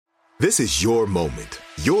This is your moment,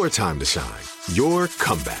 your time to shine, your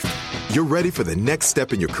comeback. You're ready for the next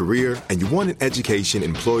step in your career, and you want an education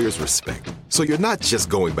employers respect. So you're not just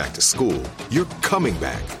going back to school, you're coming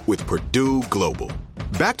back with Purdue Global.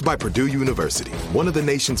 Backed by Purdue University, one of the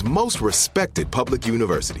nation's most respected public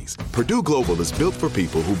universities, Purdue Global is built for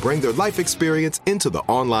people who bring their life experience into the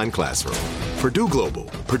online classroom. Purdue Global,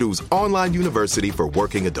 Purdue's online university for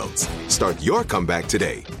working adults. Start your comeback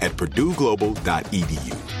today at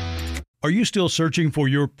purdueglobal.edu. Are you still searching for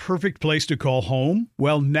your perfect place to call home?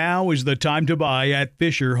 Well, now is the time to buy at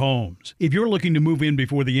Fisher Homes. If you're looking to move in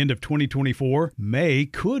before the end of 2024, May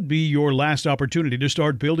could be your last opportunity to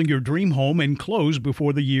start building your dream home and close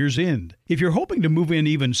before the year's end. If you're hoping to move in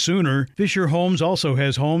even sooner, Fisher Homes also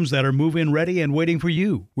has homes that are move-in ready and waiting for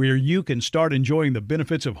you, where you can start enjoying the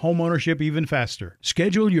benefits of homeownership even faster.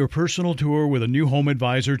 Schedule your personal tour with a new home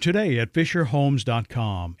advisor today at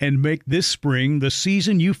FisherHomes.com and make this spring the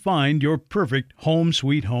season you find your perfect home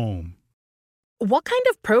sweet home. What kind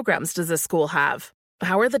of programs does this school have?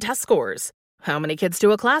 How are the test scores? How many kids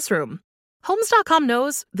to a classroom? Homes.com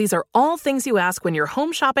knows these are all things you ask when you're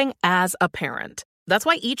home shopping as a parent. That's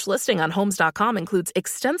why each listing on Homes.com includes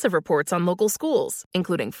extensive reports on local schools,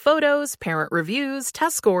 including photos, parent reviews,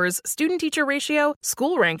 test scores, student-teacher ratio,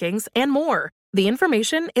 school rankings, and more. The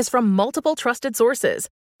information is from multiple trusted sources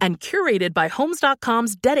and curated by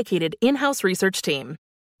Homes.com's dedicated in-house research team.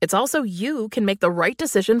 It's also you can make the right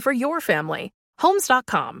decision for your family.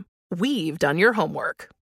 Homes.com. We've done your homework.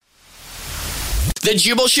 The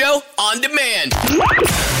Jubal Show on demand.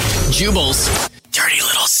 Jubal's dirty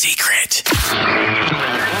little secret.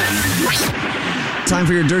 Time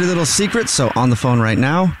for your dirty little secret. So on the phone right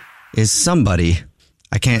now is somebody.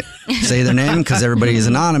 I can't say their name because everybody is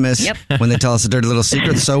anonymous when they tell us a dirty little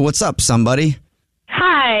secret. So what's up, somebody?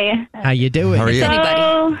 Hi. How you doing? How are you?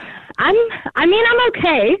 So, I'm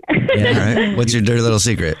okay. Yeah, all right. What's your dirty little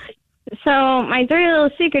secret? So my dirty little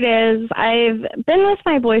secret is I've been with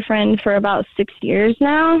my boyfriend for about 6 years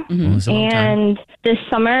now. Mm-hmm. And this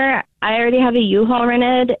summer I already have a U-Haul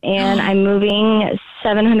rented and I'm moving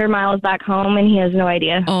 700 miles back home and he has no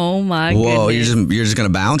idea. Oh my Whoa, goodness. you're just going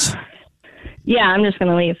to bounce? Yeah, I'm just going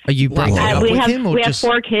to leave. Are you breaking up we with have, him? Or we just... have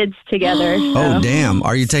 4 kids together. Oh, damn.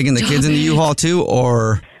 Are you taking the kids in the U-Haul too,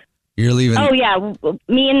 or you're leaving? Oh, yeah.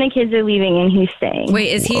 Me and the kids are leaving and he's staying.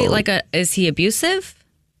 Wait, is he is he abusive?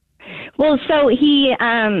 Well, so he's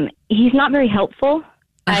not very helpful.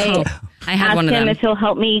 I had one of them. Asked him if he'll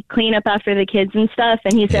help me clean up after the kids and stuff,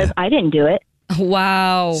 and he says, I didn't do it.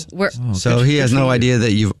 Wow. So he has no idea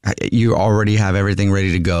that you already have everything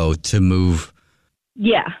ready to go to move.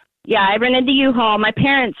 Yeah. Yeah, I rented the U-Haul. My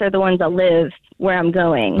parents are the ones that live where I'm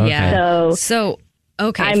going. Okay. Yeah. So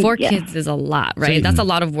okay, 4 kids is a lot, right? That's a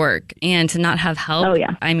lot of work. And to not have help, oh,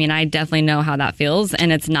 yeah. I mean, I definitely know how that feels,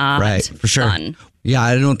 and it's not right, for sure. fun. Yeah,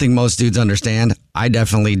 I don't think most dudes understand. I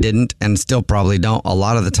definitely didn't and still probably don't a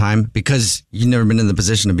lot of the time because you've never been in the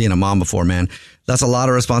position of being a mom before, man. That's a lot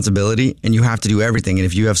of responsibility and you have to do everything. And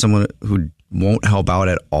if you have someone who won't help out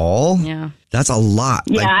at all, that's a lot.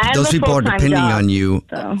 Yeah, like those people are depending on you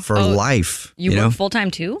for life. You work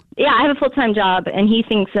full-time too? Yeah, I have a full-time job and he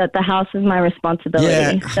thinks that the house is my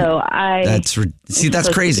responsibility. Yeah. So that's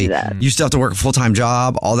crazy. You still have to work a full-time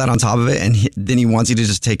job, all that on top of it, and then he wants you to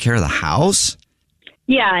just take care of the house?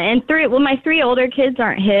 Yeah, and my 3 older kids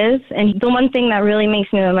aren't his, and the one thing that really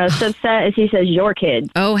makes me the most upset is he says your kids.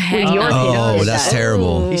 Oh, heck. Oh, that's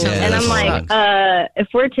terrible. And I'm like, if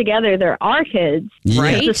we're together, they're our kids.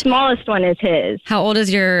 Right. The smallest one is his. How old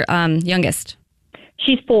is your youngest?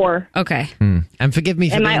 She's 4. Okay. And forgive me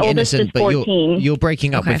for and being my oldest innocent, is but 14. you're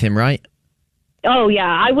breaking up with him, right? Oh,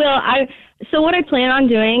 yeah, I will. So what I plan on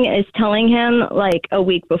doing is telling him like a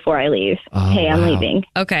week before I leave, hey, I'm leaving.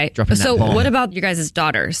 Okay. So what about your guys'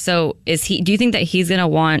 daughter? So do you think that he's going to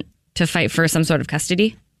want to fight for some sort of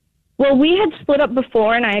custody? Well, we had split up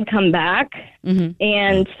before and I had come back. Mm-hmm.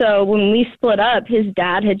 And so when we split up, his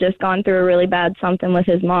dad had just gone through a really bad something with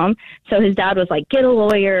his mom. So his dad was like, get a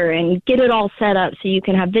lawyer and get it all set up so you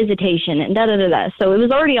can have visitation and da-da-da-da. So it was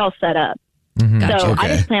already all set up. Mm-hmm. So I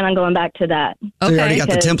just plan on going back to that. So you already got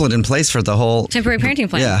the template in place for the whole... temporary parenting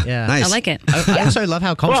plan. Yeah. Nice. I like it. I also love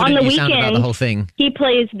how confident you sound about the whole thing. He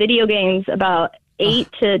plays video games about 8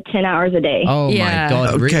 to 10 hours a day. Oh, my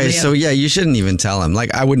God. Okay, really? so you shouldn't even tell him.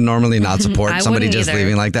 Like, I would normally not support somebody just either.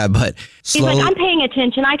 leaving like that, but He's like, I'm paying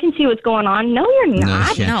attention. I can see what's going on. No, you're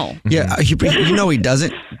not. No. Yeah, he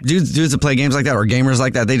doesn't. Dudes that play games like that or gamers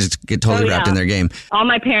like that, they just get totally wrapped in their game. All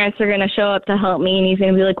my parents are going to show up to help me, and he's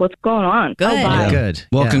going to be like, what's going on? Good. Oh, bye. Good.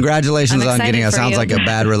 Well, congratulations on getting it. Sounds you. like a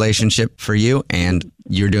bad relationship for you, and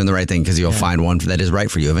you're doing the right thing because you'll find one that is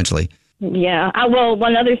right for you eventually. Yeah. Well,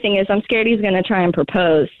 one other thing is I'm scared he's going to try and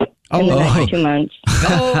propose in the next 2 months.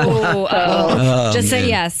 Just say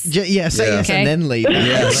yes. Say yes and then leave.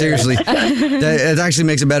 Yeah, seriously. It actually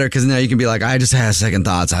makes it better because now you can be like, I just had second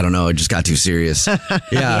thoughts. I don't know. It just got too serious.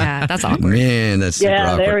 Yeah, that's awkward. Man, that's super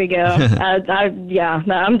awkward. There we go.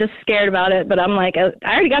 I'm just scared about it, but I'm like, I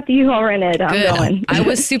already got the U-Haul rented. I'm going. I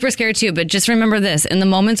was super scared too, but just remember this. In the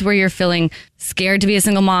moments where you're feeling scared to be a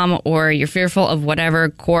single mom or you're fearful of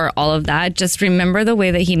whatever, core, all of that, just remember the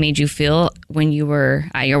way that he made you feel when you were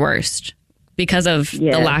at your worst because of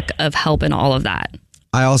the lack of help and all of that.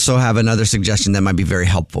 I also have another suggestion that might be very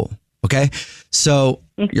helpful. Okay. So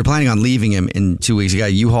you're planning on leaving him in 2 weeks. You got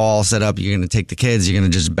a U-Haul set up. You're going to take the kids. You're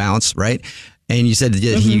going to just bounce, right? And you said that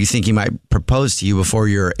you think he might propose to you before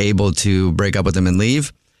you're able to break up with him and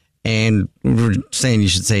leave. And we're saying you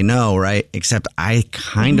should say no, right? Except I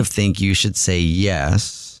kind of think you should say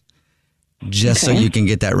yes. Just so you can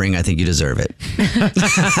get that ring, I think you deserve it. I could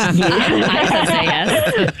say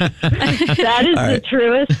yes. That is the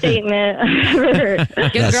truest statement I've ever heard.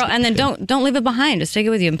 Give a girl, and then don't leave it behind. Just take it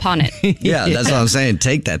with you and pawn it. Yeah, that's what I'm saying.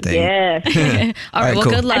 Take that thing. Yes. All right, well,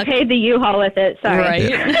 cool. good luck. I paid the U-Haul with it. Sorry. Right.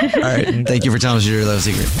 Yeah. All right. Thank you for telling us your little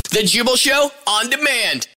secret. The Jubal Show on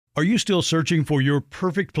demand. Are you still searching for your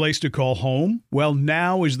perfect place to call home? Well,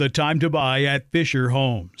 now is the time to buy at Fisher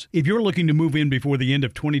Homes. If you're looking to move in before the end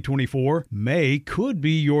of 2024, May could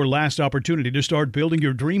be your last opportunity to start building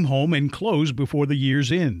your dream home and close before the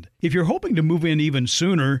year's end. If you're hoping to move in even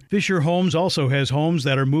sooner, Fisher Homes also has homes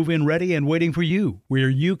that are move-in ready and waiting for you, where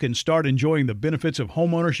you can start enjoying the benefits of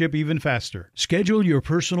homeownership even faster. Schedule your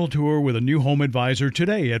personal tour with a new home advisor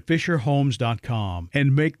today at FisherHomes.com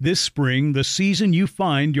and make this spring the season you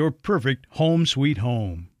find your perfect home sweet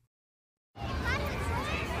home.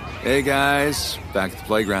 Hey guys, back at the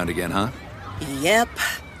playground again, huh? Yep.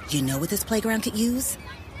 You know what this playground could use?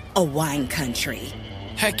 A wine country.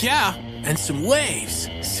 Heck yeah, and some waves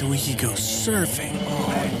so we could go surfing.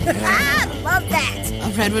 Oh, yeah. Love that. A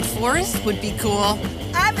redwood forest would be cool.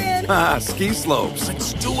 I'm in. Ski slopes.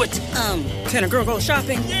 Let's do it. Can a girl go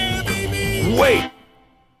shopping? Yeah, baby. Wait.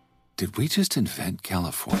 Did we just invent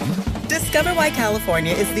California? Discover why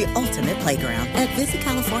California is the ultimate playground at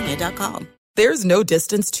visitcalifornia.com. There's no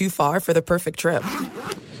distance too far for the perfect trip.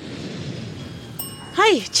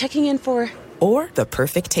 Hi, checking in for... Or the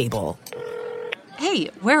perfect table. Hey,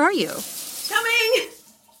 where are you? Coming!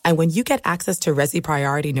 And when you get access to Resi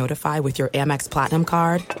Priority Notify with your Amex Platinum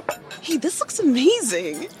card... Hey, this looks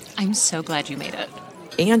amazing. I'm so glad you made it.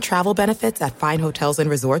 And travel benefits at fine hotels and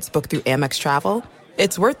resorts booked through Amex Travel...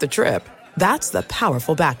 It's worth the trip. That's the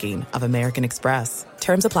powerful backing of American Express.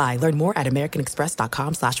 Terms apply. Learn more at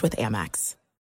americanexpress.com/withAmex.